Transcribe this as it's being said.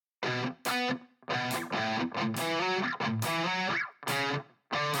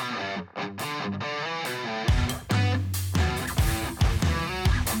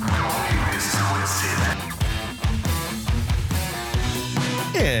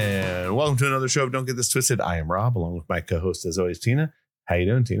Welcome to another show of Don't Get This Twisted. I am Rob, along with my co-host, as always, Tina. How you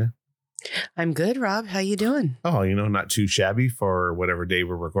doing, Tina? I'm good, Rob. How you doing? Oh, not too shabby for whatever day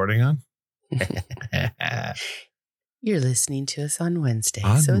we're recording on. You're listening to us on Wednesday.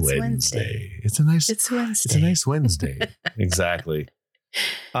 So it's Wednesday. It's a nice Wednesday. Exactly.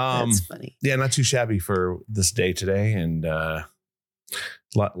 That's funny. Yeah, not too shabby for this day today. And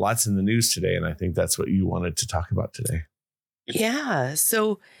lots in the news today. And I think that's what you wanted to talk about today. Yeah.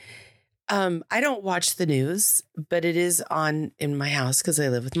 So I don't watch the news, but it is on in my house because I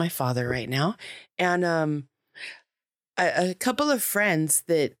live with my father right now. And a couple of friends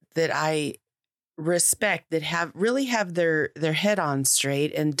that I respect that have their head on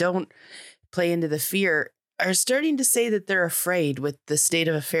straight and don't play into the fear are starting to say that they're afraid with the state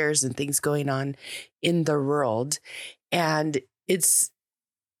of affairs and things going on in the world. And it's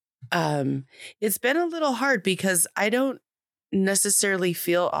been a little hard because I don't necessarily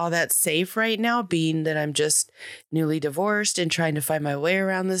feel all that safe right now, being that I'm just newly divorced and trying to find my way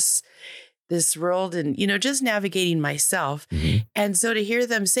around this world and, just navigating myself. Mm-hmm. And so to hear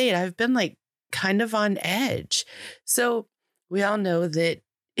them say it, I've been like kind of on edge. So we all know that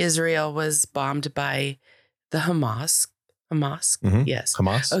Israel was bombed by the Hamas. Mm-hmm. Yes.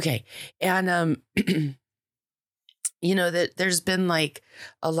 Hamas. Okay. And, that there's been like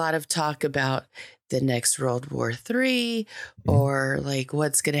a lot of talk about the next World War III or like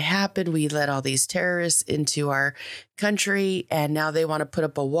what's going to happen. We let all these terrorists into our country and now they want to put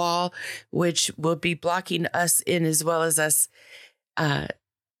up a wall, which will be blocking us in as well as us,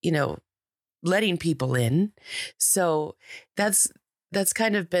 letting people in. So that's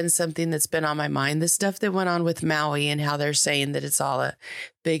kind of been something that's been on my mind. The stuff that went on with Maui and how they're saying that it's all a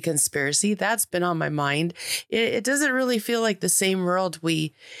big conspiracy, that's been on my mind. It doesn't really feel like the same world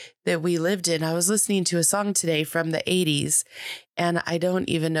that we lived in. I was listening to a song today from the 80s and I don't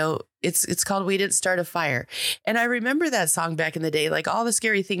even know. It's called We Didn't Start a Fire. And I remember that song back in the day, like all the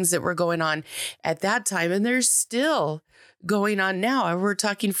scary things that were going on at that time. And they're still going on now. And we're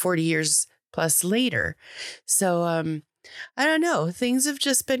talking 40 years plus later. So, I don't know. Things have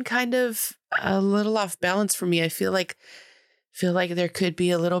just been kind of a little off balance for me. I feel like there could be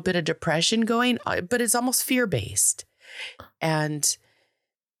a little bit of depression going, but it's almost fear-based. And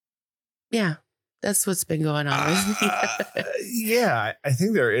yeah, that's what's been going on with me. Yeah, I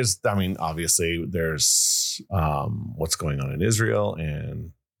think there is. I mean, obviously there's what's going on in Israel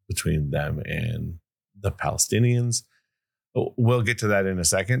and between them and the Palestinians. We'll get to that in a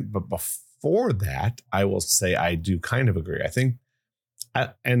second. But before that, I will say I do kind of agree. I think,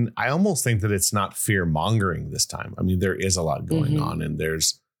 and I almost think that it's not fear mongering this time. I mean, there is a lot going on and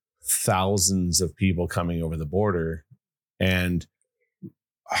there's thousands of people coming over the border and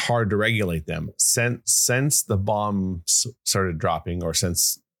hard to regulate them. Since the bombs started dropping or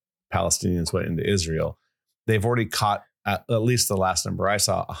since Palestinians went into Israel, they've already caught, at least the last number I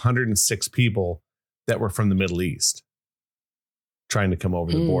saw, 106 people that were from the Middle East trying to come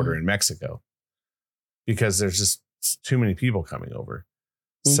over the border in Mexico because there's just too many people coming over.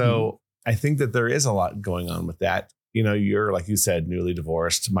 So I think that there is a lot going on with that. You're, like you said, newly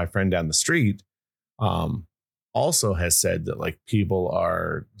divorced. My friend down the street also has said that like people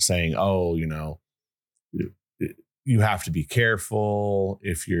are saying, oh, you have to be careful.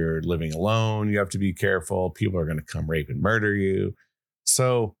 If you're living alone, you have to be careful. People are going to come rape and murder you.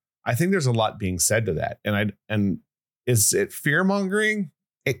 So I think there's a lot being said to that. And is it fear mongering?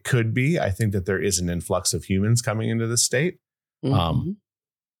 It could be. I think that there is an influx of humans coming into the state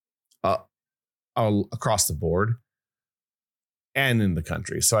across the board and in the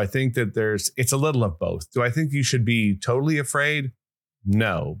country. So I think that it's a little of both. Do I think you should be totally afraid?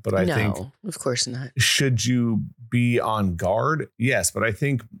 No, but I think of course not. Should you be on guard? Yes, but I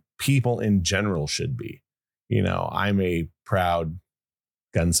think people in general should be. I'm a proud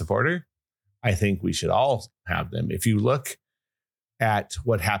gun supporter. I think we should all have them. If you look at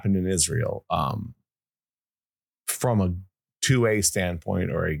what happened in Israel, from a 2A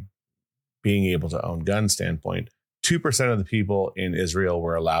standpoint or a being able to own gun standpoint, 2% of the people in Israel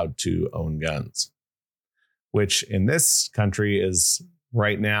were allowed to own guns, which in this country is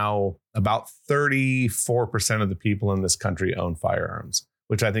right now about 34% of the people in this country own firearms,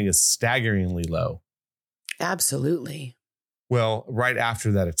 which I think is staggeringly low. Absolutely. Well, right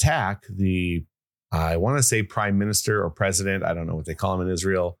after that attack, I want to say prime minister or president, I don't know what they call him in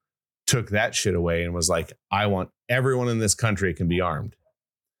Israel, took that shit away and was like, I want everyone in this country can be armed.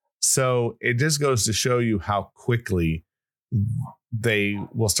 So it just goes to show you how quickly they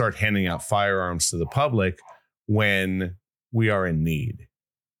will start handing out firearms to the public when we are in need,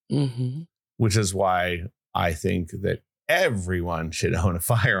 which is why I think that everyone should own a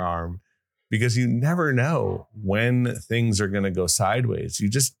firearm because you never know when things are going to go sideways. You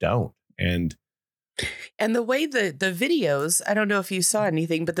just don't. And the way the videos, I don't know if you saw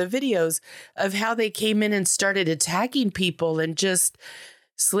anything, but the videos of how they came in and started attacking people and just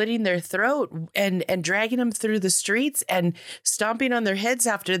slitting their throat and dragging them through the streets and stomping on their heads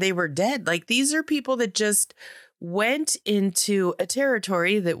after they were dead. Like, these are people that just went into a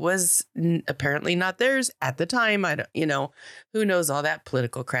territory that was apparently not theirs at the time. I don't, who knows all that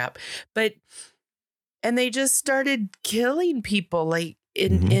political crap, and they just started killing people like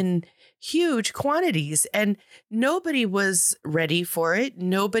in huge quantities, and nobody was ready for it.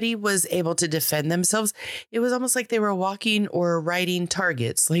 Nobody was able to defend themselves. It was almost like they were walking or riding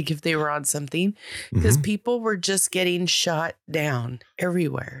targets, like if they were on something, because people were just getting shot down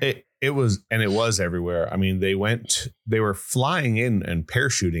everywhere. It was everywhere. I mean, they were flying in and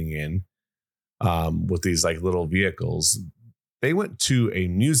parachuting in with these like little vehicles. They went to a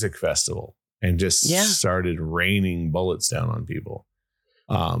music festival and just started raining bullets down on people.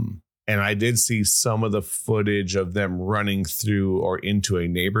 And I did see some of the footage of them running through or into a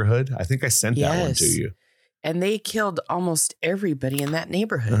neighborhood. I think I sent that one to you. And they killed almost everybody in that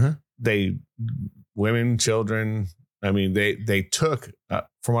neighborhood. Women, children. I mean, they took,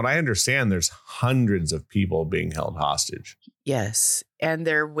 from what I understand, there's hundreds of people being held hostage. Yes. And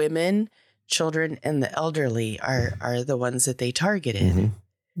their women, children, and the elderly are the ones that they targeted.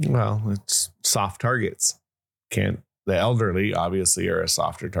 Well, it's soft targets. The elderly obviously are a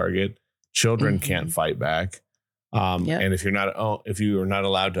softer target. Children can't fight back. And if you're not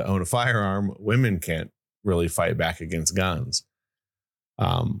allowed to own a firearm, women can't really fight back against guns.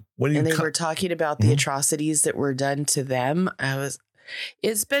 They were talking about the atrocities that were done to them.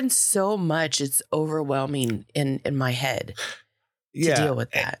 It's been so much. It's overwhelming in my head to deal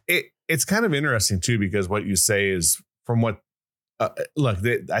with that. It's kind of interesting too, because what you say is from what,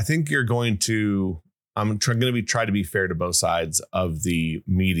 I think you're going to, I'm going to try to be fair to both sides of the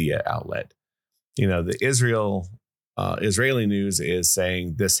media outlet. The Israeli news is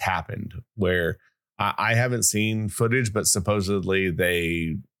saying this happened, where I haven't seen footage, but supposedly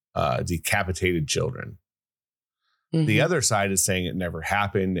they decapitated children. The other side is saying it never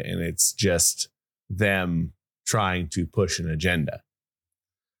happened, and it's just them trying to push an agenda.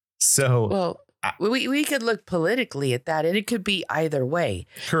 So, we could look politically at that, and it could be either way.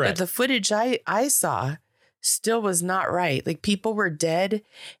 Correct. But the footage I saw still was not right. Like, people were dead,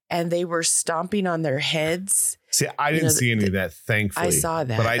 and they were stomping on their heads. See, I didn't see any of that, thankfully. I saw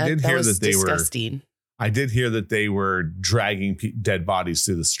that. But I did hear that they disgusting. I did hear that they were dragging dead bodies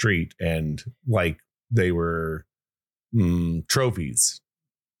through the street, and like they were trophies.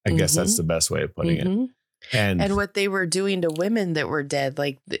 I guess that's the best way of putting it. And what they were doing to women that were dead,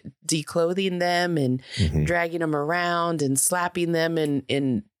 like declothing them and dragging them around and slapping them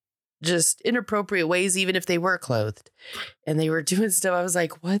in just inappropriate ways, even if they were clothed. And they were doing stuff. I was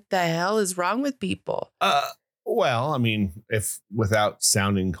like, what the hell is wrong with people? Well, I mean, if without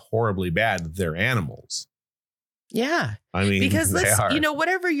sounding horribly bad, they're animals. Yeah. I mean, because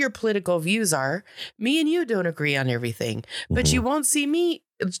whatever your political views are, me and you don't agree on everything, but you won't see me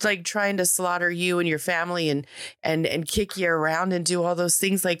like trying to slaughter you and your family and kick you around and do all those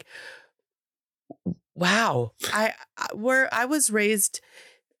things. Like, wow. I was raised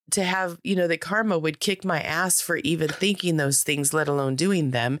to have, that karma would kick my ass for even thinking those things, let alone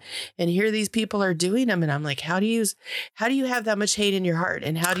doing them. And here these people are doing them. And I'm like, how do you have that much hate in your heart?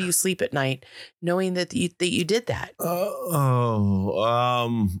 And how do you sleep at night knowing that you did that? I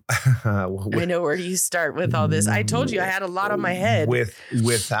know where you start with all this. I told you I had a lot on my head.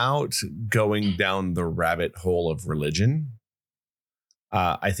 Without going down the rabbit hole of religion,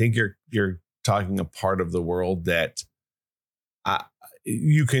 I think you're talking a part of the world that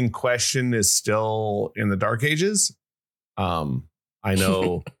you can question is still in the dark ages. I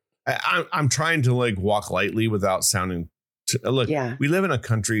know I'm trying to like walk lightly without sounding we live in a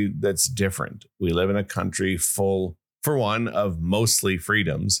country that's different. We live in a country full, for one, of mostly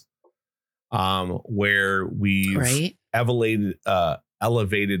freedoms, where we've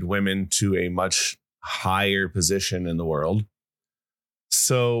elevated women to a much higher position in the world.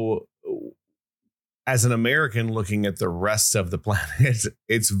 So as an American looking at the rest of the planet,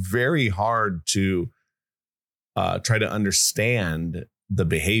 it's very hard to try to understand the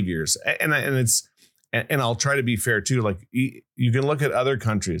behaviors. And I'll try to be fair too. Like you can look at other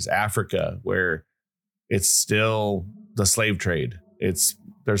countries, Africa, where it's still the slave trade.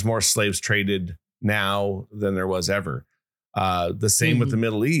 There's more slaves traded now than there was ever. The same with the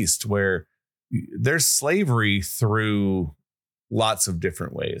Middle East, where there's slavery through lots of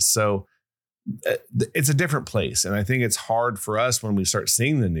different ways. So it's a different place. And I think it's hard for us when we start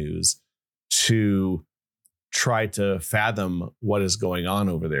seeing the news to try to fathom what is going on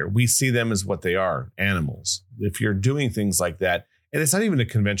over there. We see them as what they are, animals. If you're doing things like that, and it's not even a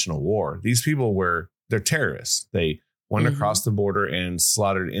conventional war. These people they're terrorists. They went across the border and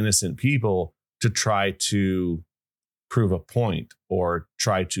slaughtered innocent people to try to prove a point or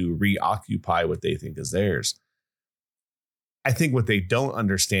try to reoccupy what they think is theirs. I think what they don't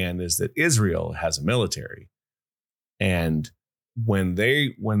understand is that Israel has a military. And when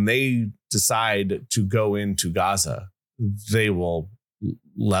they decide to go into Gaza, they will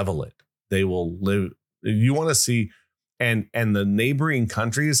level it. They will live. You want to see, and the neighboring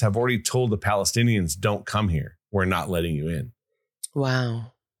countries have already told the Palestinians, don't come here. We're not letting you in.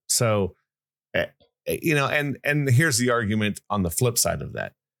 Wow. So, and here's the argument on the flip side of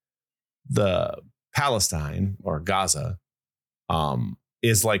that. The Palestine or Gaza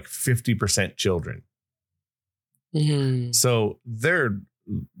is like 50% children. Mm-hmm. So they're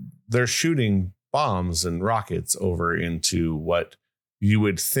shooting bombs and rockets over into what you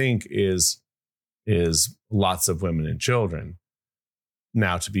would think is lots of women and children.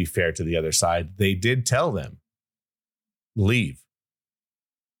 Now, to be fair to the other side, they did tell them, leave,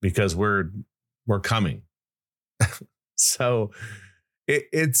 because we're coming. So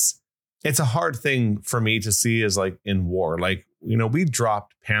it's a hard thing for me to see as like in war. Like, we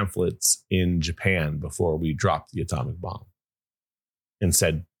dropped pamphlets in Japan before we dropped the atomic bomb and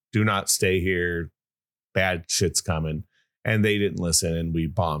said, do not stay here. Bad shit's coming. And they didn't listen. And we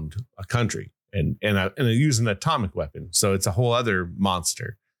bombed a country and use an atomic weapon. So it's a whole other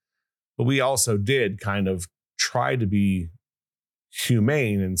monster. But we also did kind of try to be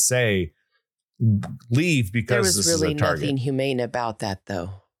humane and say, leave, because there was really nothing humane about that,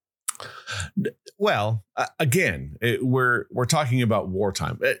 though. Well, again, we're talking about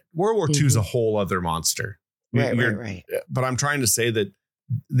wartime. World War II is a whole other monster. Right. But I'm trying to say that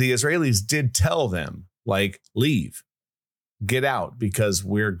the Israelis did tell them, like, leave, get out, because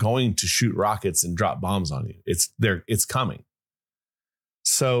we're going to shoot rockets and drop bombs on you. It's coming.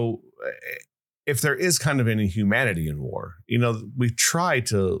 So if there is kind of any humanity in war, we try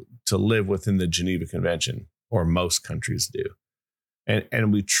to live within the Geneva Convention, or most countries do.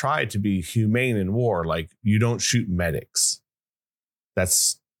 And we try to be humane in war. Like, you don't shoot medics.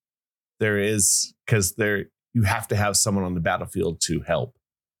 Because you have to have someone on the battlefield to help.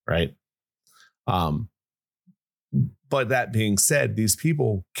 Right. But that being said, these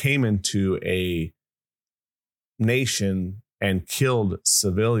people came into a nation and killed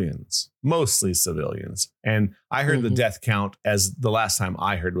civilians, mostly civilians. And I heard the death count, as the last time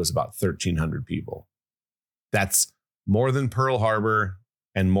I heard, was about 1,300 people. That's more than Pearl Harbor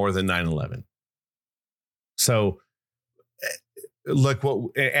and more than 9/11. So look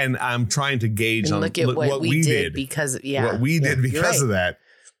and I'm trying to gauge and on look at what we did because of that.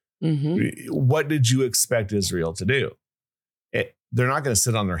 Mm-hmm. What did you expect Israel to do? They're not going to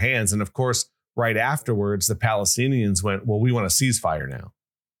sit on their hands. And of course, right afterwards, the Palestinians went, well, we want a ceasefire now.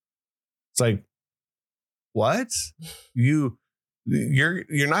 It's like, what? You're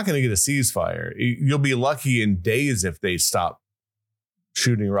not going to get a ceasefire. You'll be lucky in days if they stop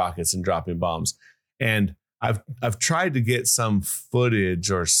shooting rockets and dropping bombs. And I've tried to get some footage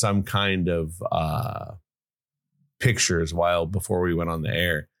or some kind of pictures before we went on the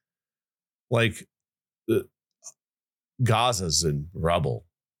air. Like, Gaza's in rubble.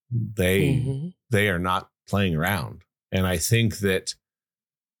 They are not playing around. And I think that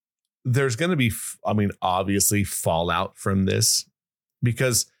there's going to be, obviously fallout from this,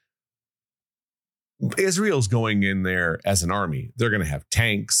 because Israel's going in there as an army. They're going to have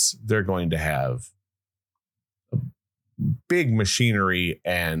tanks. They're going to have big machinery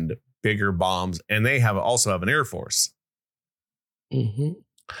and bigger bombs. And they also have an air force,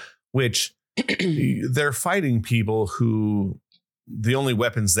 which they're fighting people who the only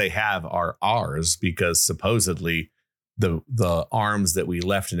weapons they have are ours, because supposedly the arms that we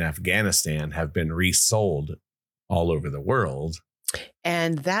left in Afghanistan have been resold all over the world.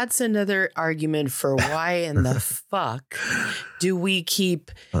 And that's another argument for why in the fuck do we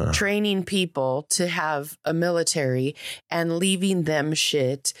keep training people to have a military and leaving them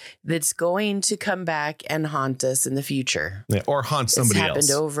shit that's going to come back and haunt us in the future. Yeah, or haunt somebody else. It's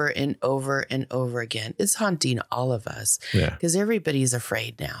happened over and over and over again. It's haunting all of us because everybody's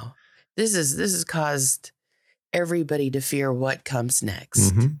afraid now. This has caused everybody to fear what comes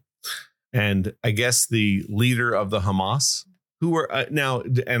next. Mm-hmm. And I guess the leader of the Hamas, who were now,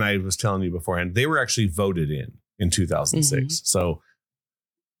 and I was telling you beforehand, they were actually voted in 2006. So,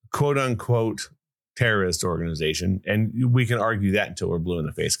 quote unquote, terrorist organization. And we can argue that until we're blue in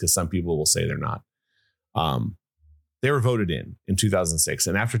the face, because some people will say they're not. they were voted in 2006.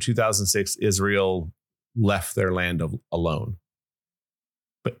 And after 2006, Israel left their land alone.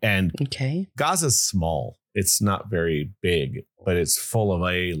 And Okay. Gaza's small. It's not very big, but it's full of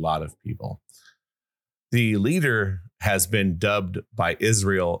a lot of people. The leader has been dubbed by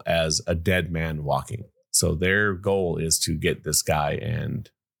Israel as a dead man walking. So their goal is to get this guy and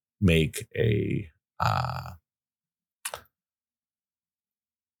make a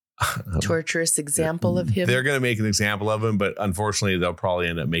torturous example of him. They're going to make an example of him, but unfortunately, they'll probably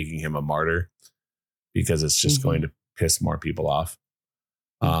end up making him a martyr because it's just going to piss more people off.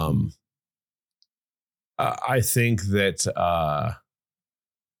 I think that I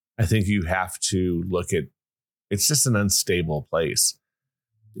think you have to look at, it's just an unstable place.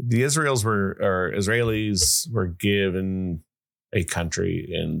 The Israelis were given a country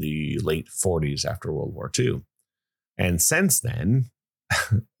in the late 40s after World War II. And since then,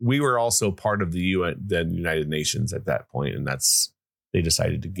 we were also part of the United Nations at that point, and they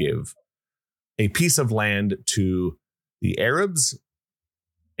decided to give a piece of land to the Arabs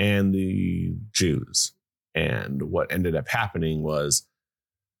and the Jews. And what ended up happening was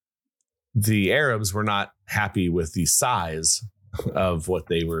the Arabs were not happy with the size of what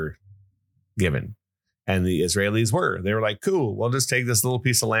they were given. And the Israelis were. They were like, cool, we'll just take this little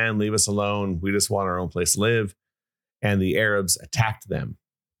piece of land, leave us alone. We just want our own place to live. And the Arabs attacked them.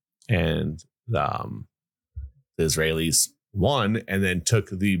 And the Israelis won and then took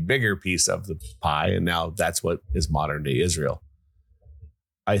the bigger piece of the pie. And now that's what is modern day Israel.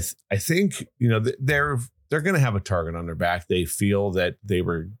 I think, they're going to have a target on their back. They feel that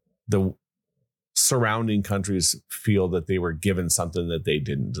the surrounding countries feel that they were given something that they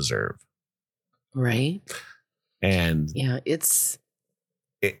didn't deserve. Right. And yeah, it's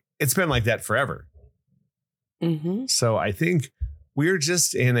been like that forever. Mm-hmm. So I think we're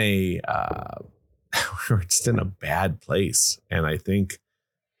just in we're just in a bad place. And I think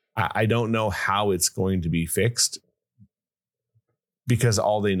I don't know how it's going to be fixed because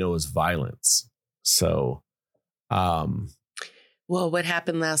all they know is violence. So, well, what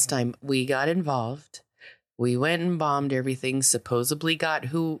happened last time? We got involved. We went and bombed everything. Supposedly got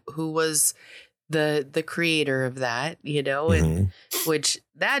who was the creator of that, and which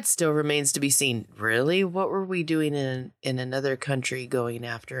that still remains to be seen. Really, what were we doing in another country going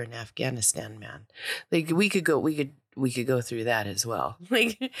after an Afghanistan man? Like we could go through that as well.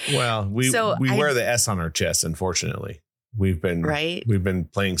 Well, we wear the S on our chest. Unfortunately, we've been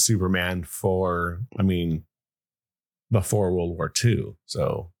playing Superman before World War II.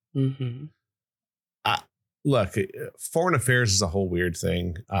 So, look, foreign affairs is a whole weird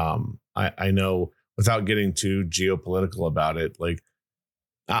thing. I know, without getting too geopolitical about it,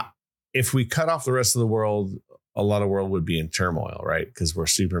 if we cut off the rest of the world, a lot of world would be in turmoil, right? Because we're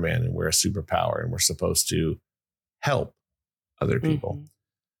Superman and we're a superpower and we're supposed to help other people.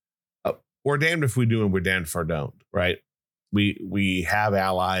 We're damned if we do and we're damned if we don't, right? We have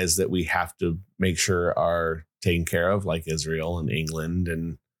allies that we have to make sure are taken care of, like Israel and England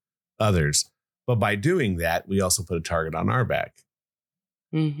and others. But by doing that, we also put a target on our back.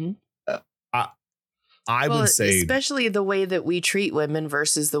 I would say, especially the way that we treat women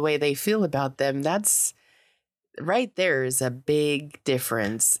versus the way they feel about them. That's right. There is a big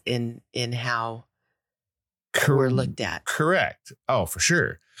difference in how we're looked at. Correct. Oh, for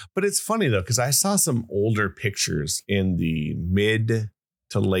sure. But it's funny, though, because I saw some older pictures in the mid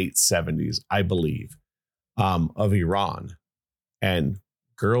to late 70s, I believe, of Iran. And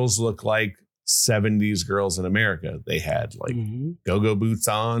girls look like 70s girls in America. They had go-go boots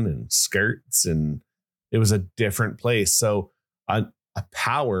on and skirts, and it was a different place. So a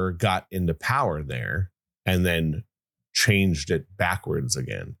power got into power there and then changed it backwards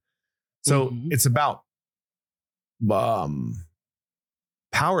again. So it's about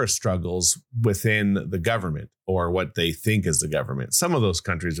power struggles within the government, or what they think is the government. Some of those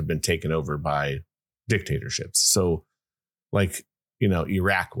countries have been taken over by dictatorships. So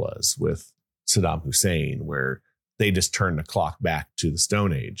Iraq was with Saddam Hussein, where they just turned the clock back to the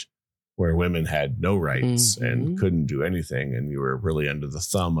Stone Age, where women had no rights and couldn't do anything, and you were really under the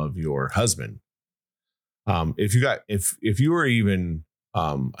thumb of your husband. If you were even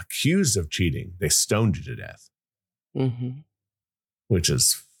accused of cheating, they stoned you to death, which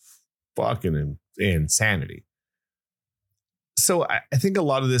is fucking insanity. So I think a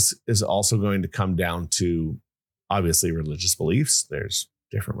lot of this is also going to come down to, obviously, religious beliefs. There's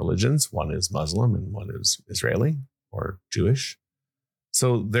different religions. One is Muslim and one is Israeli or Jewish.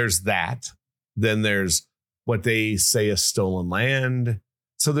 So there's that. Then there's what they say is stolen land.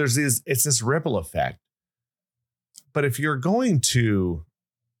 So it's this ripple effect. But if you're going to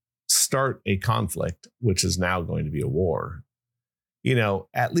start a conflict, which is now going to be a war, you know,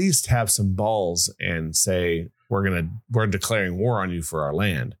 at least have some balls and say, we're declaring war on you for our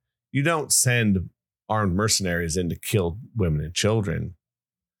land. You don't send armed mercenaries in to kill women and children.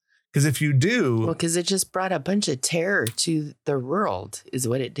 Because if you do... Well, because it just brought a bunch of terror to the world is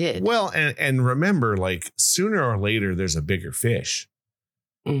what it did. Well, and remember, like, sooner or later, there's a bigger fish.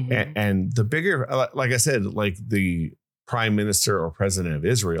 Mm-hmm. And the bigger, like I said, like the prime minister or president of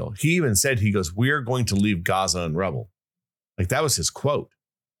Israel, he even said, he goes, we're going to leave Gaza in rubble. Like, that was his quote.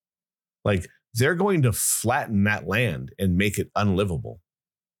 Like, they're going to flatten that land and make it unlivable.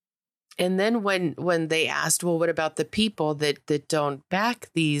 And then when they asked, well, what about the people that don't back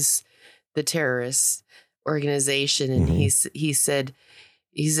the terrorist organization? And he said,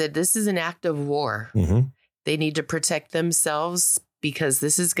 this is an act of war. Mm-hmm. They need to protect themselves because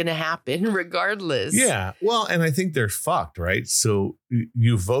this is going to happen regardless. Yeah. Well, and I think they're fucked, right? So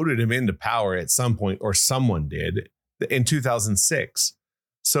you voted him into power at some point, or someone did, in 2006.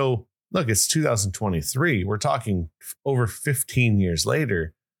 So look, it's 2023. We're talking over 15 years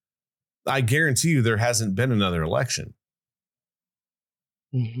later. I guarantee you there hasn't been another election.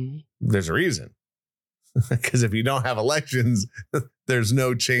 Mm-hmm. There's a reason. Because if you don't have elections, there's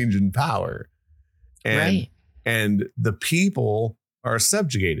no change in power. And the people are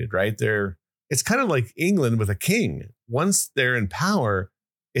subjugated, right? It's kind of like England with a king. Once they're in power,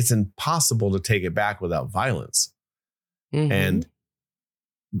 it's impossible to take it back without violence. Mm-hmm. And,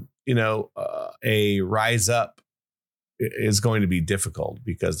 you know, a rise up is going to be difficult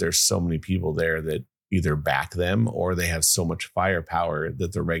because there's so many people there that either back them or they have so much firepower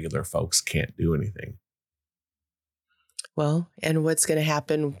that the regular folks can't do anything. Well, and what's going to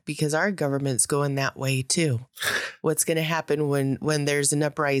happen, because our government's going that way too. What's going to happen when there's an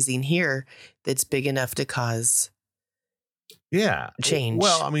uprising here that's big enough to cause change?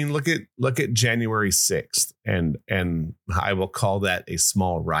 Well, I mean, look at January 6th, and I will call that a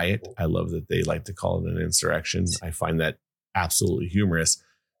small riot. I love that they like to call it an insurrection. I find that absolutely humorous,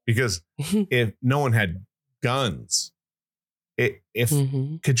 because if no one had guns,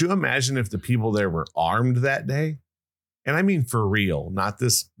 could you imagine if the people there were armed that day? And I mean, for real, not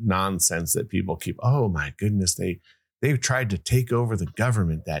this nonsense that people keep. Oh my goodness, they tried to take over the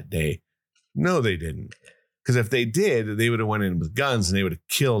government that day. No, they didn't. Because if they did, they would have went in with guns and they would have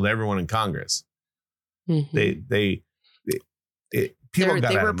killed everyone in Congress. Mm-hmm. They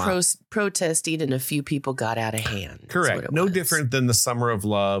were protesting, and a few people got out of hand. Correct. No different than the Summer of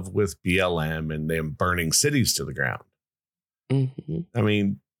Love with BLM and them burning cities to the ground. Mm-hmm. I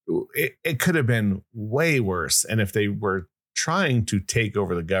mean, it could have been way worse. And if they were trying to take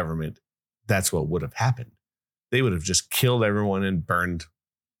over the government, that's what would have happened. They would have just killed everyone and burned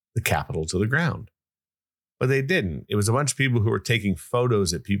the Capitol to the ground. But they didn't. It was a bunch of people who were taking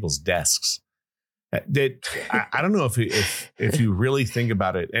photos at people's desks. I don't know if you really think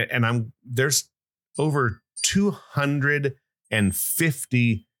about it. And there's over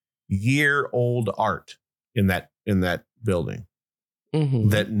 250-year-old art in that building. Mm-hmm.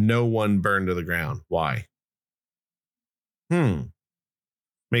 That no one burned to the ground. Why?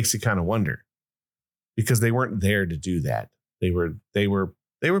 Makes you kind of wonder, because they weren't there to do that. They were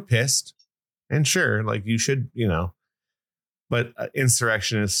pissed, and sure, like you should, you know, but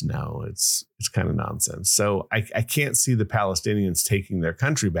insurrectionists, no, it's kind of nonsense. So I can't see the Palestinians taking their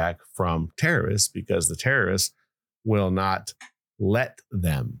country back from terrorists, because the terrorists will not let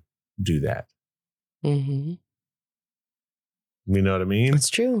them do that. Mm-hmm. You know what I mean? It's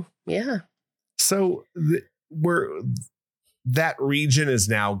true. Yeah. So that region is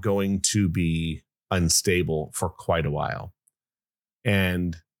now going to be unstable for quite a while.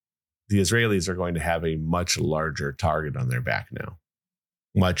 And the Israelis are going to have a much larger target on their back now.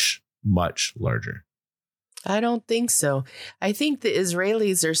 Much, much larger. I don't think so. I think the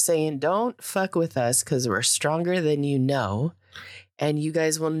Israelis are saying, don't fuck with us because we're stronger than you know. And you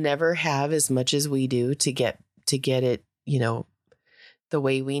guys will never have as much as we do to get it, you know, the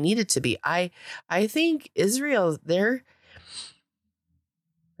way we need it to be. I think Israel, they're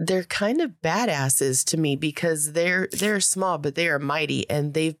kind of badasses to me, because they're small, but they are mighty,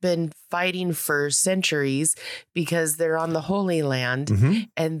 and they've been fighting for centuries because they're on the Holy Land,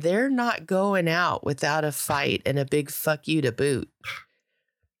 and they're not going out without a fight and a big fuck you to boot.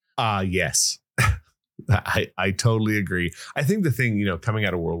 Yes. I totally agree. I think the thing, you know, coming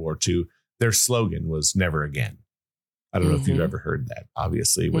out of World War II, their slogan was never again. I don't know if you've ever heard that.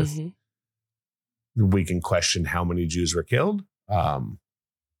 Obviously, with we can question how many Jews were killed.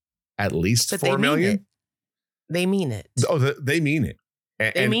 At least 4 million. They mean it. Oh, they mean it.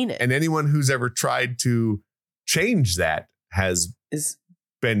 They mean it. And anyone who's ever tried to change that is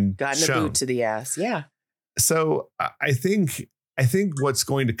been gotten shown. a boot to the ass. Yeah. So I think what's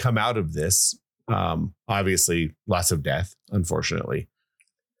going to come out of this, obviously lots of death, unfortunately.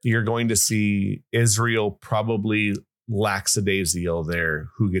 You're going to see Israel probably lackadaisical there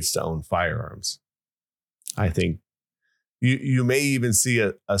who gets to own firearms. I think you may even see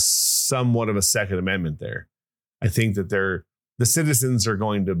a somewhat of a Second Amendment there. I think that the citizens are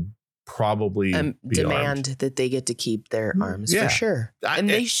going to probably demand armed. that they get to keep their arms Yeah. for sure. And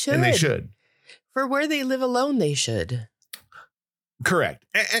they should. And they should. For where they live alone, they should. Correct.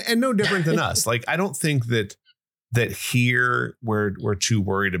 And no different than us. Like, I don't think that here we're too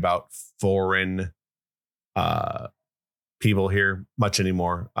worried about foreign people here much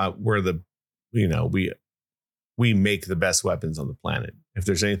anymore. We make the best weapons on the planet. If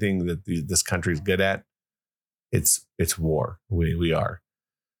there's anything that this country's good at, it's war. We are.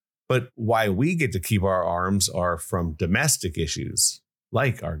 But why we get to keep our arms are from domestic issues,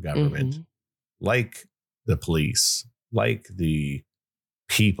 like our government, like the police, like the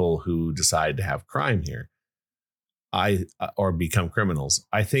people who decide to have crime here, or become criminals.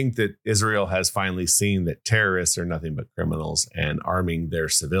 I think that Israel has finally seen that terrorists are nothing but criminals, and arming their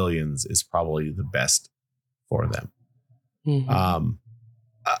civilians is probably the best for them.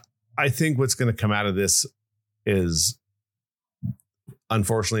 I think what's going to come out of this is,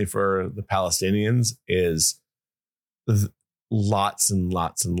 unfortunately for the Palestinians, is lots and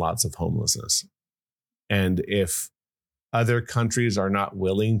lots and lots of homelessness. And if other countries are not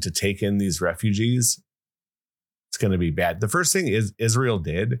willing to take in these refugees, it's going to be bad. The first thing is Israel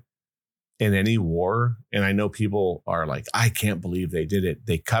did in any war, and I know people are like, I can't believe they did it.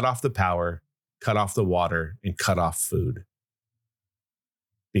 They cut off the power, cut off the water, and cut off food.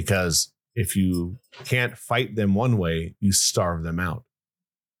 Because if you can't fight them one way, you starve them out.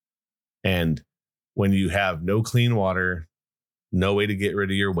 And when you have no clean water, no way to get rid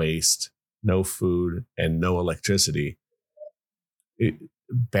of your waste, no food, and no electricity,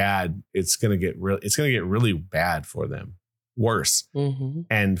 it's going to get really bad for them. Worse.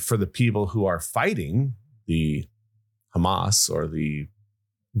 And for the people who are fighting the Hamas, or the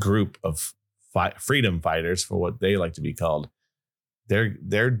group of freedom fighters, for what they like to be called,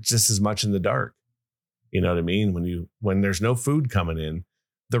 they're just as much in the dark. You know what I mean? When there's no food coming in,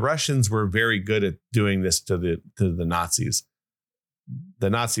 the Russians were very good at doing this to the Nazis. The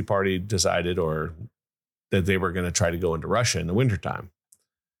Nazi party decided that they were going to try to go into Russia in the wintertime.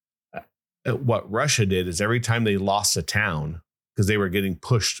 What Russia did is, every time they lost a town, because they were getting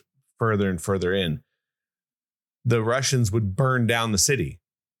pushed further and further in, the Russians would burn down the city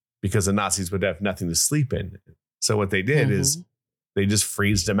because the Nazis would have nothing to sleep in. So what they did is they just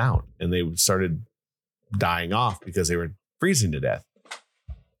freezed them out, and they started dying off because they were freezing to death.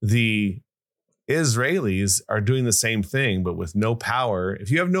 The Israelis are doing the same thing, but with no power.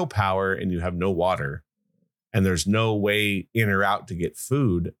 If you have no power and you have no water, and there's no way in or out to get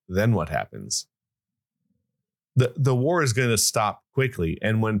food, then what happens? The war is going to stop quickly.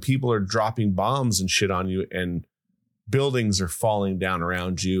 And when people are dropping bombs and shit on you, and buildings are falling down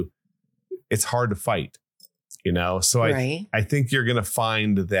around you, it's hard to fight, So I think you're going to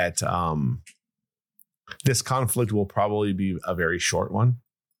find that this conflict will probably be a very short one.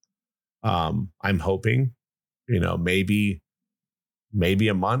 I'm hoping, maybe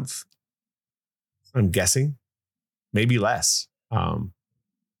a month. I'm guessing, maybe less.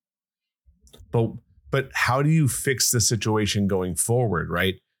 But how do you fix the situation going forward,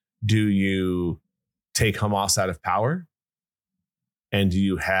 right? Do you take Hamas out of power? And do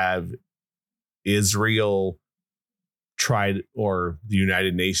you have Israel or the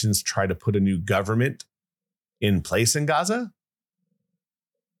United Nations try to put a new government in place in Gaza?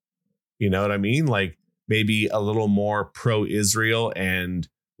 You know what I mean? Like, maybe a little more pro-Israel and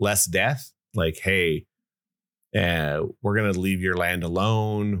less death. Like, hey, we're going to leave your land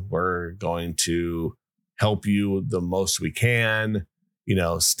alone. We're going to help you the most we can.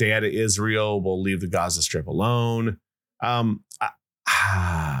 Stay out of Israel. We'll leave the Gaza Strip alone. I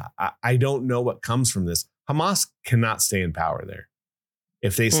don't know what comes from this. Hamas cannot stay in power there.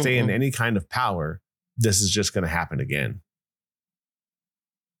 If they stay in any kind of power, this is just going to happen again.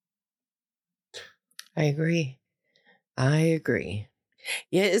 I agree.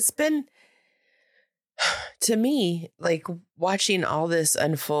 Yeah, it's been, to me, like, watching all this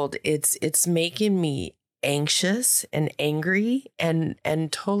unfold, it's making me anxious and angry and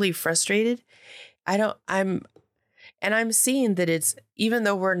totally frustrated. I'm seeing that it's, even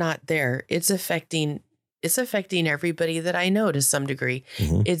though we're not there, it's affecting everybody that I know to some degree.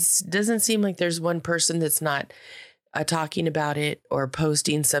 It doesn't seem like there's one person that's not talking about it or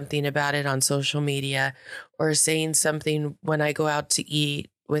posting something about it on social media or saying something when I go out to eat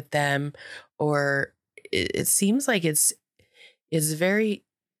with them, or it seems like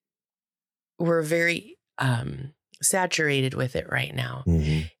we're very saturated with it right now.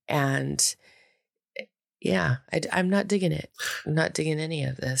 Mm-hmm. And yeah, I'm not digging it. I'm not digging any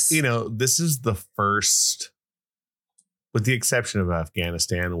of this. This is the first, with the exception of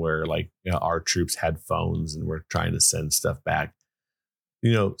Afghanistan, where our troops had phones and we're trying to send stuff back.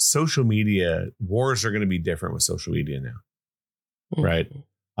 Social media, wars are going to be different with social media now. Mm-hmm. Right.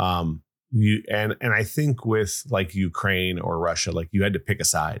 And I think with Ukraine or Russia, you had to pick a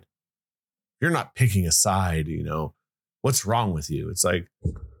side. You're not picking a side, what's wrong with you? It's like,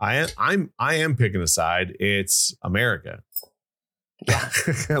 I am picking a side. It's America. Yeah.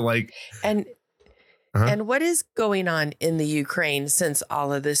 And what is going on in the Ukraine since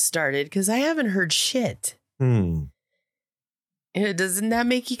all of this started? Because I haven't heard shit. Doesn't that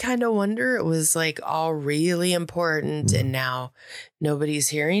make you kind of wonder? It was all really important, and now nobody's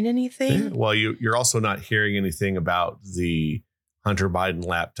hearing anything. Yeah. Well, you're also not hearing anything about the Hunter Biden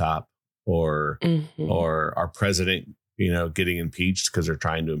laptop or our president, getting impeached because they're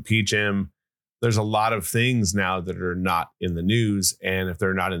trying to impeach him. There's a lot of things now that are not in the news, and if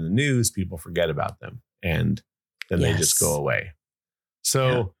they're not in the news, people forget about them, and then they just go away.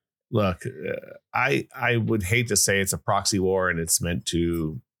 So. Look, I would hate to say it's a proxy war and it's meant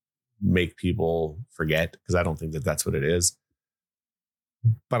to make people forget, because I don't think that that's what it is.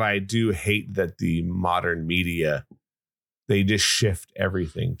 But I do hate that the modern media, they just shift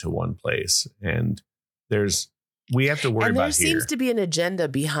everything to one place. And we have to worry about here. There seems to be an agenda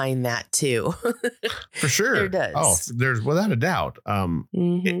behind that too. For sure. There does. Oh, there's without a doubt.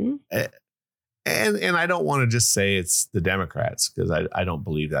 And I don't want to just say it's the Democrats, because I don't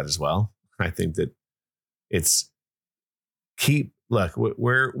believe that as well. I think that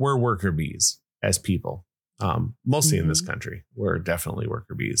we're worker bees as people, mostly in this country. We're definitely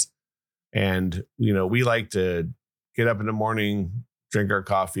worker bees. And, we like to get up in the morning, drink our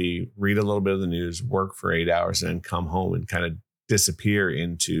coffee, read a little bit of the news, work for 8 hours, and then come home and kind of disappear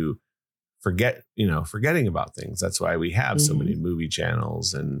into forgetting about things. That's why we have so many movie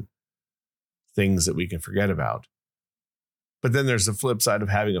channels and things that we can forget about. But then there's the flip side of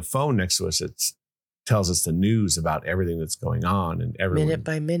having a phone next to us that tells us the news about everything that's going on and everyone. Minute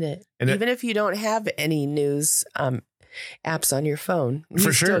by minute. And even if you don't have any news apps on your phone.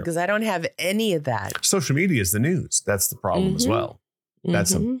 For sure. Because I don't have any of that. Social media is the news. That's the problem as well.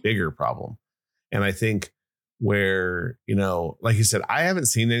 That's a bigger problem. And I think where, like you said, I haven't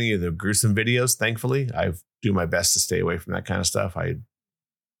seen any of the gruesome videos, thankfully. I do my best to stay away from that kind of stuff.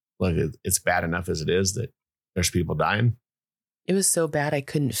 It's bad enough as it is that there's people dying. It was so bad I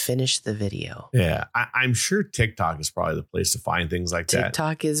couldn't finish the video. Yeah, I'm sure TikTok is probably the place to find things like that.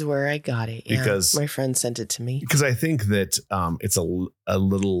 TikTok is where I got it. Yeah. Because my friend sent it to me. Because I think that it's a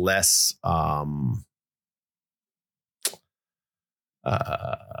little less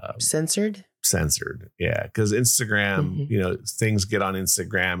censored. Yeah, because Instagram, things get on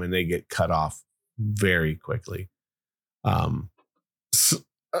Instagram and they get cut off very quickly.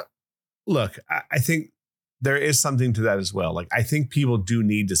 Look, I think there is something to that as well. I think people do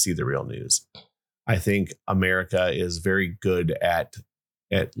need to see the real news. I think America is very good at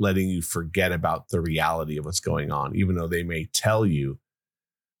letting you forget about the reality of what's going on, even though they may tell you.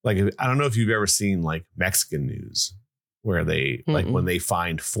 I don't know if you've ever seen Mexican news where they when they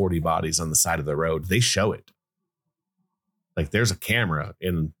find 40 bodies on the side of the road, they show it. There's a camera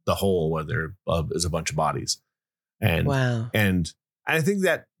in the hole where there is a bunch of bodies. And wow. And I think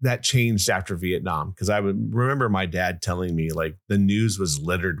that changed after Vietnam, because I would remember my dad telling me the news was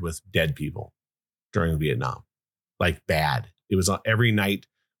littered with dead people during Vietnam, bad. It was on every night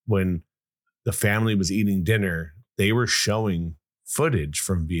when the family was eating dinner, they were showing footage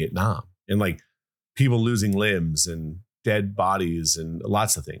from Vietnam and people losing limbs and dead bodies and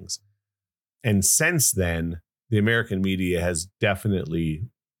lots of things. And since then, the American media has definitely,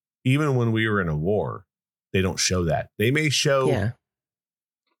 even when we were in a war, they don't show that. They may show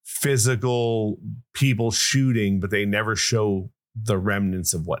physical people shooting, but they never show the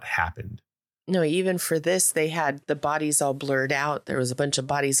remnants of what happened. No, even for this, they had the bodies all blurred out. There was a bunch of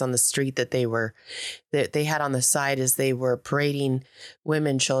bodies on the street that they had on the side as they were parading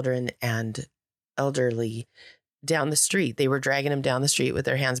women, children, and elderly down the street. They were dragging them down the street with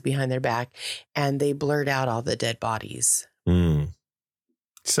their hands behind their back, and they blurred out all the dead bodies.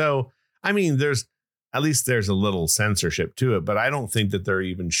 So, there's a little censorship to it, but I don't think that they're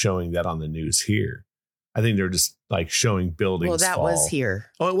even showing that on the news here. I think they're just showing buildings. Well, that was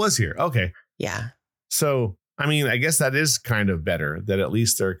here. Oh, it was here. Okay. Yeah. So, I mean, I guess that is kind of better, that at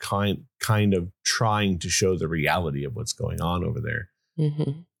least they're kind of trying to show the reality of what's going on over there.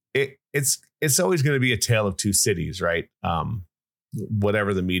 Mm-hmm. It's always going to be a tale of two cities, right?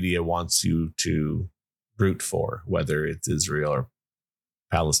 Whatever the media wants you to root for, whether it's Israel or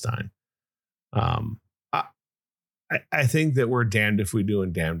Palestine. I think that we're damned if we do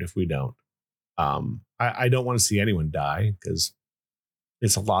and damned if we don't. I don't want to see anyone die because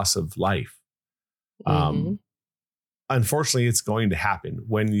it's a loss of life. Unfortunately, it's going to happen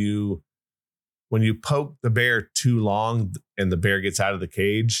when you poke the bear too long and the bear gets out of the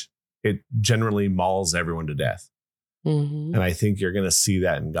cage. It generally mauls everyone to death. And I think you're going to see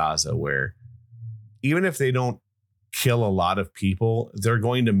that in Gaza, where even if they don't kill a lot of people, they're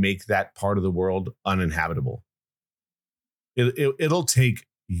going to make that part of the world uninhabitable. It'll take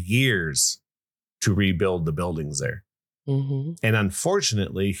years to rebuild the buildings there. And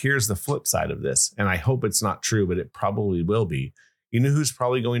unfortunately, here's the flip side of this. And I hope it's not true, but it probably will be. You know who's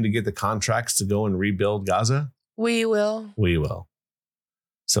probably going to get the contracts to go and rebuild Gaza? We will. We will.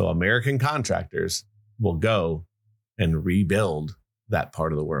 So American contractors will go and rebuild that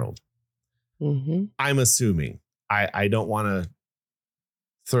part of the world. I'm assuming. I don't want to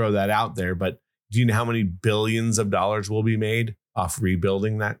throw that out there, but do you know how many billions of dollars will be made off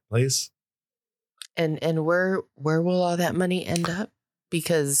rebuilding that place? And where will all that money end up?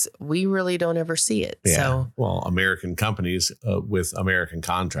 Because we really don't ever see it. Yeah. So, well, American companies with American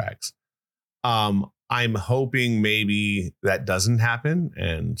contracts. I'm hoping maybe that doesn't happen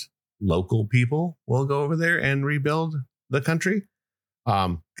and local people will go over there and rebuild the country.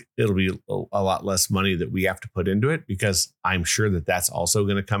 It'll be a lot less money that we have to put into it, because I'm sure that that's also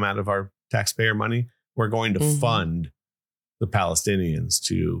going to come out of our taxpayer money. We're going to fund the Palestinians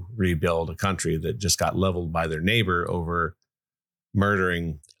to rebuild a country that just got leveled by their neighbor over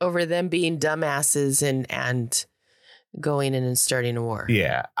murdering, over them being dumbasses and going in and starting a war.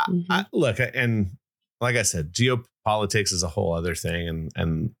 Yeah. Look, and like I said, geopolitics is a whole other thing.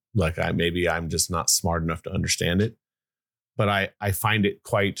 And look, maybe I'm just not smart enough to understand it, but I find it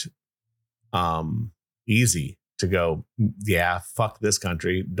quite easy to go, yeah, fuck this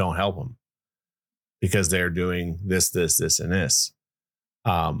country. Don't help them because they're doing this, and this.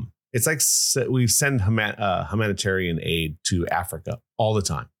 It's like we send humanitarian aid to Africa all the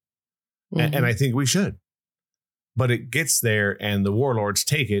time. And I think we should. But it gets there and the warlords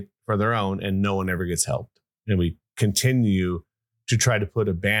take it for their own and no one ever gets helped. And we continue to try to put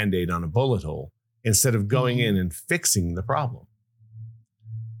a Band-Aid on a bullet hole instead of going in and fixing the problem.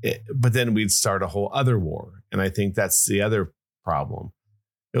 But then we'd start a whole other war. And I think that's the other problem.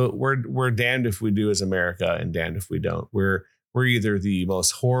 We're damned if we do as America and damned if we don't. We're either the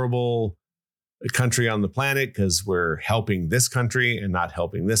most horrible country on the planet because we're helping this country and not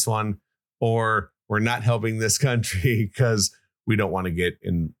helping this one, or we're not helping this country because we don't want to get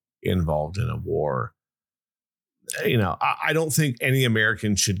involved in a war. You know, I don't think any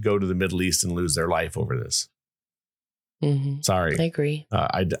American should go to the Middle East and lose their life over this. Sorry. I agree.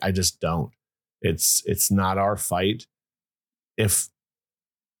 I just don't. It's not our fight. If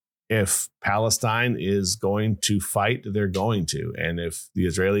Palestine is going to fight, they're going to. And if the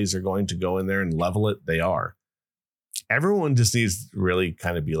Israelis are going to go in there and level it, they are. Everyone just needs to really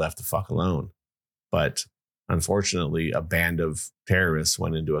kind of be left the fuck alone. But unfortunately, a band of terrorists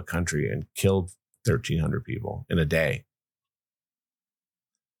went into a country and killed 1,300 people in a day.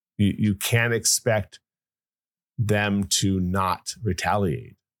 You can't expect them to not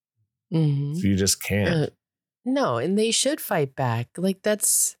retaliate. You just can't. No, and they should fight back. Like,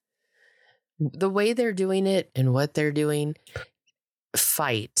 that's the way they're doing it and what they're doing.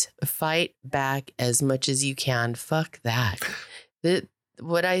 Fight back as much as you can. Fuck that.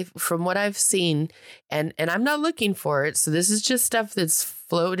 From what I've seen, and I'm not looking for it, so this is just stuff that's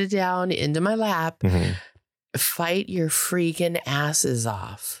floated down into my lap. Fight your freaking asses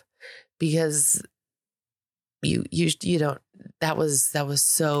off, because you don't. That was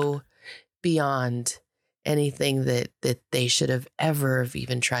so beyond anything that they should have ever have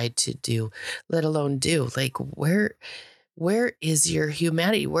even tried to do, let alone do. Like, where is your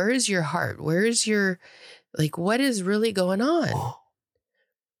humanity? Where is your heart? Where is your, like, what is really going on?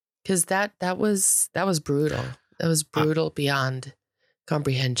 Because that was brutal. That was brutal beyond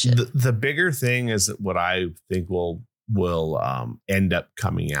comprehension. The bigger thing is what I think will end up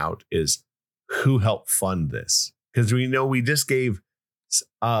coming out is who helped fund this. Because we know we just gave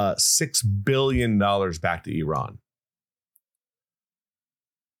 $6 billion back to Iran.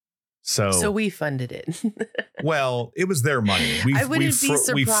 So we funded it. Well, it was their money. I wouldn't be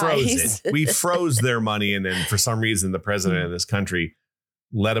surprised. We froze it. We froze their money. And then for some reason, the president of this country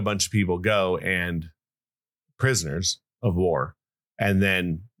let a bunch of people go and prisoners of war and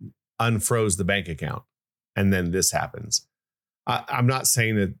then unfroze the bank account. And then this happens. I'm not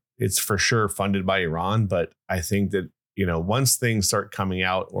saying that it's for sure funded by Iran, but I think that, once things start coming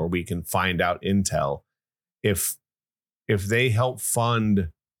out or we can find out intel, if they help fund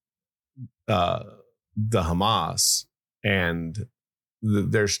the Hamas, and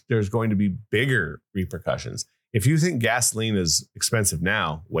there's going to be bigger repercussions. If you think gasoline is expensive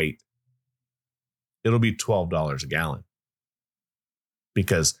now, wait, it'll be $12 a gallon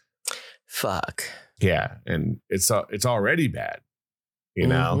because fuck. Yeah. And it's already bad,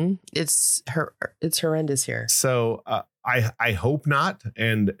 It's horrendous here. So I hope not.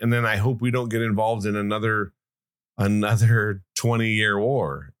 And then I hope we don't get involved in another 20-year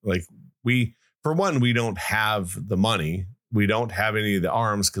war. Like for one, we don't have the money. We don't have any of the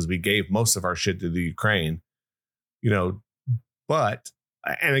arms because we gave most of our shit to the Ukraine, but,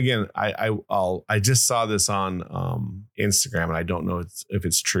 and again, I just saw this on Instagram and I don't know if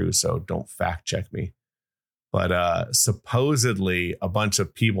it's true. So don't fact check me, but supposedly a bunch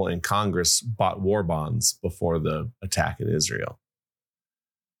of people in Congress bought war bonds before the attack in Israel.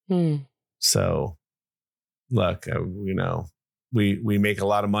 So look, we make a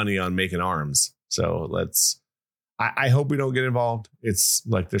lot of money on making arms. So I hope we don't get involved. It's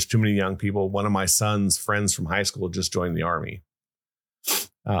like there's too many young people. One of my son's friends from high school just joined the army.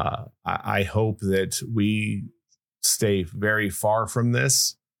 I hope that we stay very far from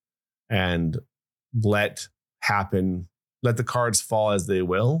this and let the cards fall as they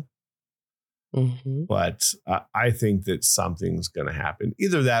will. But I think that something's going to happen.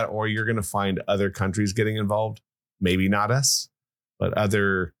 Either that or you're going to find other countries getting involved. Maybe not us, but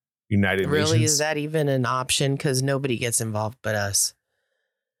other United Nations. Really, is that even an option? Because nobody gets involved but us.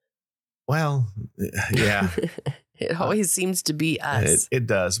 Well, yeah. It always seems to be us. It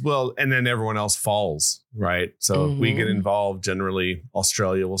does. Well, and then everyone else falls, right? So if we get involved, generally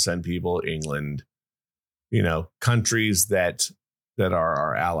Australia will send people, England, countries that are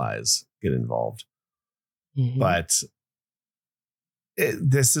our allies get involved. But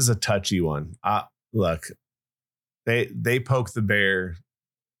this is a touchy one. Look, they poke the bear.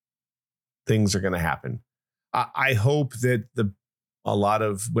 Things are going to happen. I hope that a lot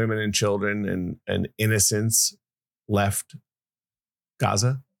of women and children and innocents left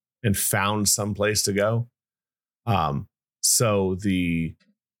Gaza and found some place to go. So the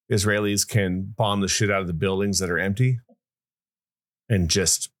Israelis can bomb the shit out of the buildings that are empty and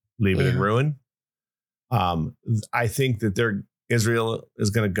just leave it in ruin. I think that Israel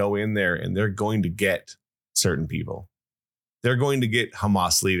is going to go in there and they're going to get certain people. They're going to get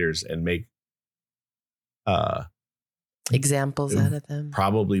Hamas leaders and make examples out of them.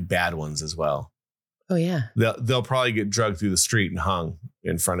 Probably bad ones as well. Oh yeah. They'll probably get drugged through the street and hung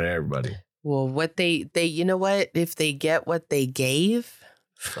in front of everybody. Well, what they you know what? If they get what they gave,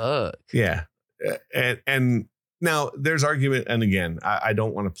 fuck. Yeah. And now there's argument. And again, I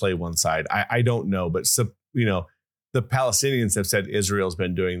don't want to play one side. I don't know. But, the Palestinians have said Israel's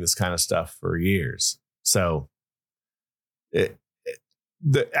been doing this kind of stuff for years. So I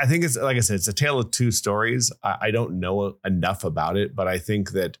think it's, like I said, it's a tale of two stories. I don't know enough about it, but I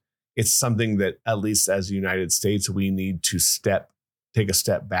think that it's something that at least as the United States, we need to take a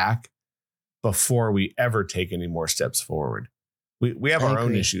step back before we ever take any more steps forward. We have our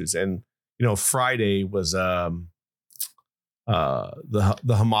own issues. And, Friday was the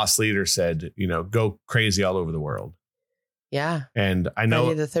Hamas leader said, go crazy all over the world. Yeah. And I know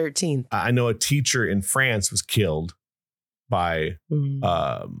Friday the 13th. I know a teacher in France was killed by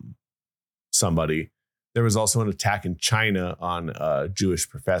somebody. There was also an attack in China on a Jewish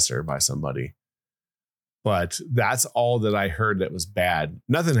professor by somebody. But that's all that I heard that was bad.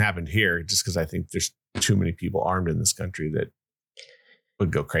 Nothing happened here just because I think there's too many people armed in this country that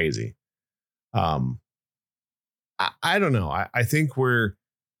would go crazy. I don't know. I think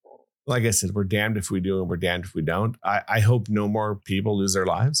like I said, we're damned if we do and we're damned if we don't. I hope no more people lose their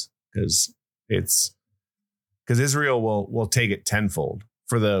lives because Israel will take it tenfold.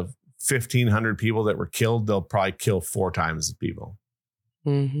 For the 1,500 people that were killed, they'll probably kill 4 times the people.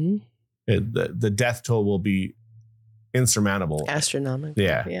 The death toll will be insurmountable, astronomical.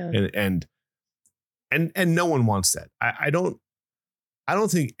 Yeah. And no one wants that. I don't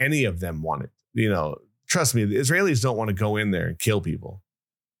think any of them want it. Trust me, the Israelis don't want to go in there and kill people.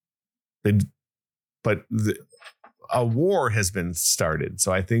 But a war has been started.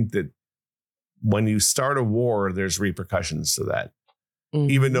 So I think that when you start a war, there's repercussions to that.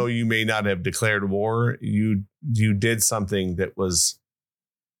 Even though you may not have declared war, you did something that was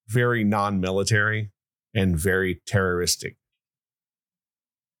very non-military and very terroristic.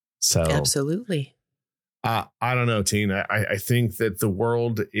 So absolutely. I don't know, Tina. I think that the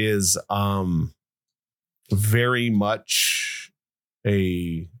world is very much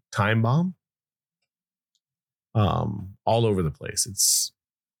a time bomb all over the place.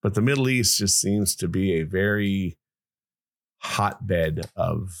 But the Middle East just seems to be a very hotbed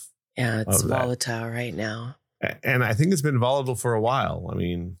of it's of that. volatile right now. And I think it's been volatile for a while. I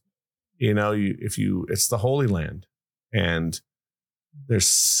mean, it's the Holy Land, and there's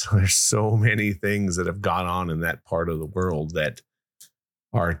so many things that have gone on in that part of the world that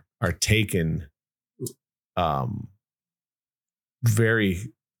are taken very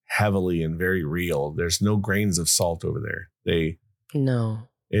heavily and very real. There's no grains of salt over there. No.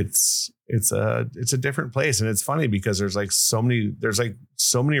 It's a different place, and it's funny because there's so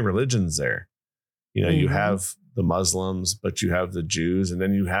many religions there. You have the Muslims, but you have the Jews, and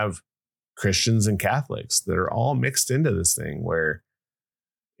then you have Christians and Catholics that are all mixed into this thing where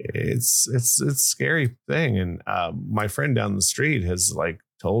it's a scary thing. And my friend down the street has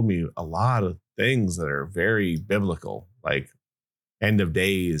told me a lot of things that are very biblical, like end of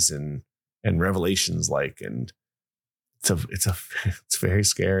days and Revelations, and it's very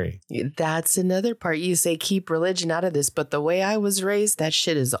scary. That's another part. You say keep religion out of this, but the way I was raised, that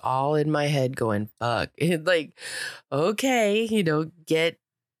shit is all in my head going, fuck. Okay,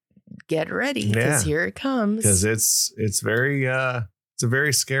 get ready because here it comes. Because it's a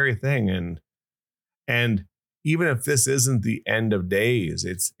very scary thing. And even if this isn't the end of days,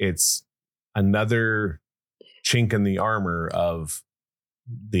 it's another chink in the armor of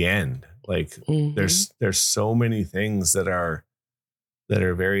the end. There's so many things that are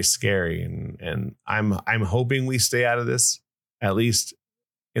very scary, and I'm hoping we stay out of this, at least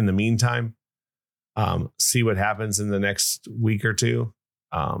in the meantime. See what happens in the next week or two.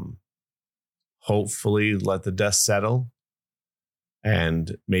 Hopefully let the dust settle,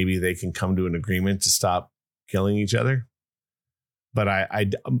 and maybe they can come to an agreement to stop killing each other. But I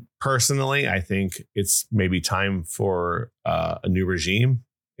personally, I think it's maybe time for a new regime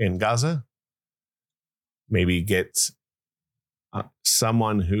in Gaza. Maybe get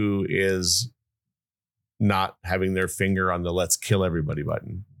someone who is not having their finger on the let's kill everybody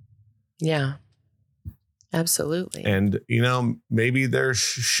button. Yeah, absolutely. And, maybe there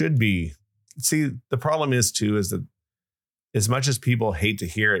should be. See, the problem is that as much as people hate to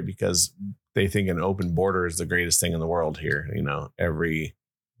hear it because they think an open border is the greatest thing in the world here, every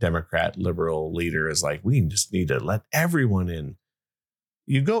Democrat liberal leader is like, we just need to let everyone in.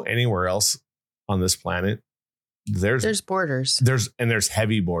 You go anywhere else on this planet, there's borders. There's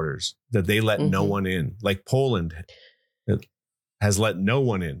heavy borders that they let no one in. Like Poland has let no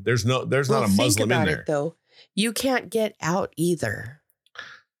one in. There's not a Muslim in there. It, though. You can't get out either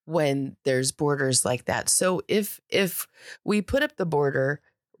when there's borders like that. So if we put up the border,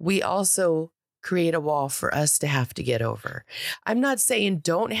 we also create a wall for us to have to get over. I'm not saying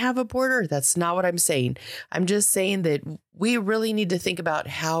don't have a border. That's not what I'm saying. I'm just saying that we really need to think about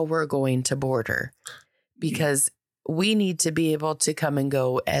how we're going to border, because we need to be able to come and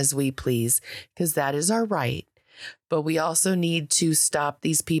go as we please, because that is our right. But we also need to stop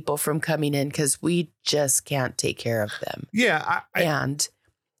these people from coming in because we just can't take care of them. Yeah.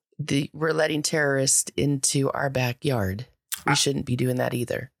 We're letting terrorists into our backyard. We shouldn't be doing that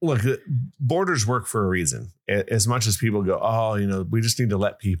either. Look, borders work for a reason. As much as people go, we just need to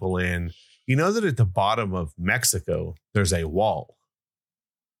let people in. You know that at the bottom of Mexico, there's a wall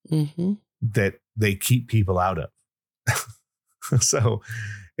that they keep people out of. So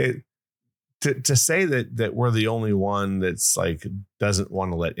to say that we're the only one that's doesn't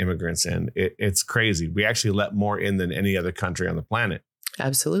want to let immigrants in, it's crazy. We actually let more in than any other country on the planet.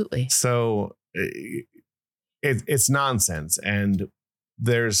 Absolutely. So it's nonsense. And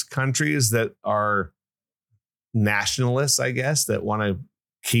there's countries that are nationalists, I guess, that want to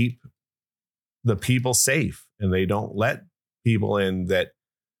keep the people safe, and they don't let people in that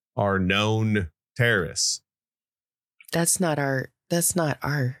are known terrorists. That's not our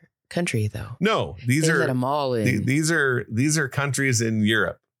country, though. No, they let them all in. These are countries in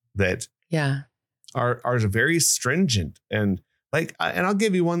Europe that are very stringent, and I'll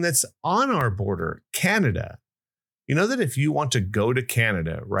give you one that's on our border, Canada. You know that if you want to go to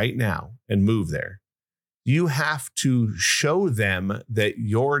Canada right now and move there, you have to show them that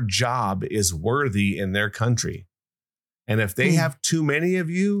your job is worthy in their country. And if they have too many of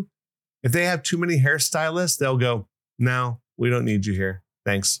you, if they have too many hairstylists, they'll go, no, we don't need you here.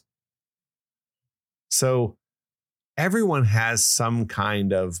 Thanks. So everyone has some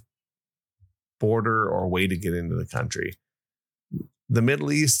kind of border or way to get into the country. The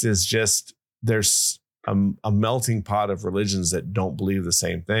Middle East is just, there's a melting pot of religions that don't believe the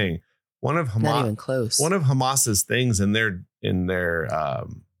same thing. One of Not even close. One of Hamas's things in their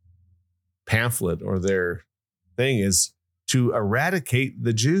pamphlet or their thing is to eradicate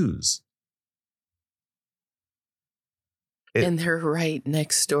the Jews. And they're right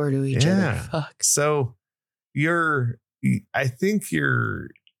next door to each other. Fuck. So I think you're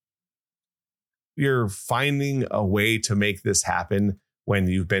finding a way to make this happen when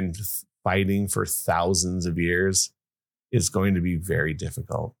you've been fighting for thousands of years is going to be very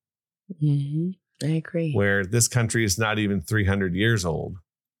difficult. Mm-hmm. I agree. Where this country is not even 300 years old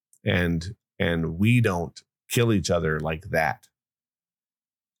and we don't kill each other like that.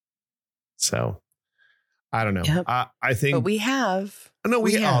 So I don't know. Yep. I think, but we have. No,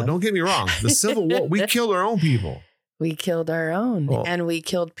 we have. Oh, don't get me wrong. The Civil War, we killed our own people. We killed our own, well, and we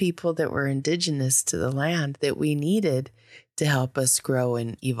killed people that were indigenous to the land that we needed to help us grow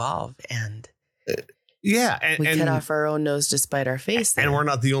and evolve. And yeah, we cut off our own nose to spite our face. And we're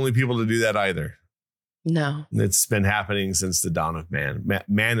not the only people to do that either. No, it's been happening since the dawn of man.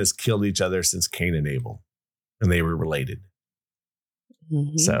 Man has killed each other since Cain and Abel, and they were related.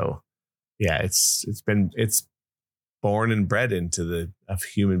 Mm-hmm. So, yeah, it's born and bred into of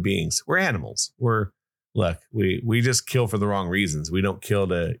human beings. We're animals. We just kill for the wrong reasons. We don't kill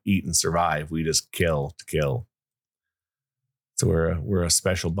to eat and survive. We just kill to kill. So we're a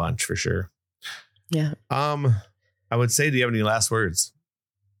special bunch for sure. Yeah. I would say, do you have any last words?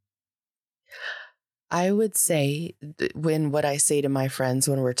 I would say what I say to my friends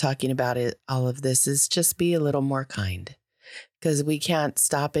when we're talking about it, all of this is just be a little more kind. Because we can't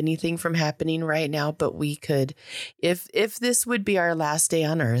stop anything from happening right now, but we could, if this would be our last day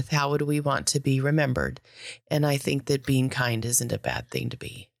on earth, how would we want to be remembered? And I think that being kind isn't a bad thing to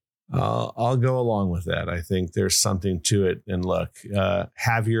be. I'll go along with that. I think there's something to it. And look,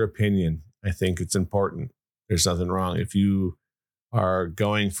 have your opinion. I think it's important. There's nothing wrong. If you are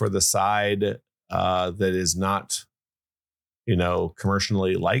going for the side that is not,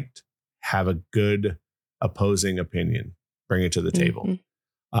 commercially liked, have a good opposing opinion. Bring it to the table.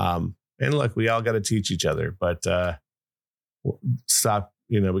 Mm-hmm. And look, we all got to teach each other, but stop,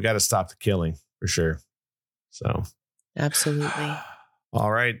 we got to stop the killing for sure. So absolutely.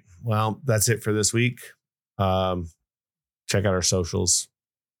 All right. Well, that's it for this week. Check out our socials.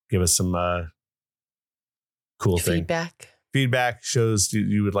 Give us some cool feedback shows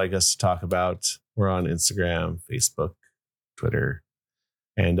you would like us to talk about. We're on Instagram, Facebook, Twitter.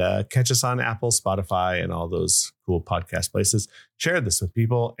 And catch us on Apple, Spotify, and all those cool podcast places. Share this with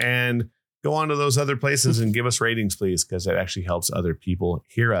people and go on to those other places and give us ratings, please, because it actually helps other people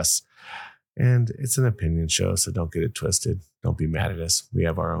hear us. And it's an opinion show, so don't get it twisted. Don't be mad at us. We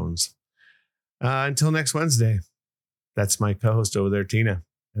have our own. Until next Wednesday, that's my co-host over there, Tina.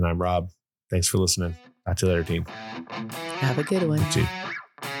 And I'm Rob. Thanks for listening. Talk to you later, team. Have a good one. You too.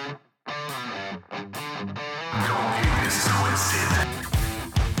 Don't get this twisted.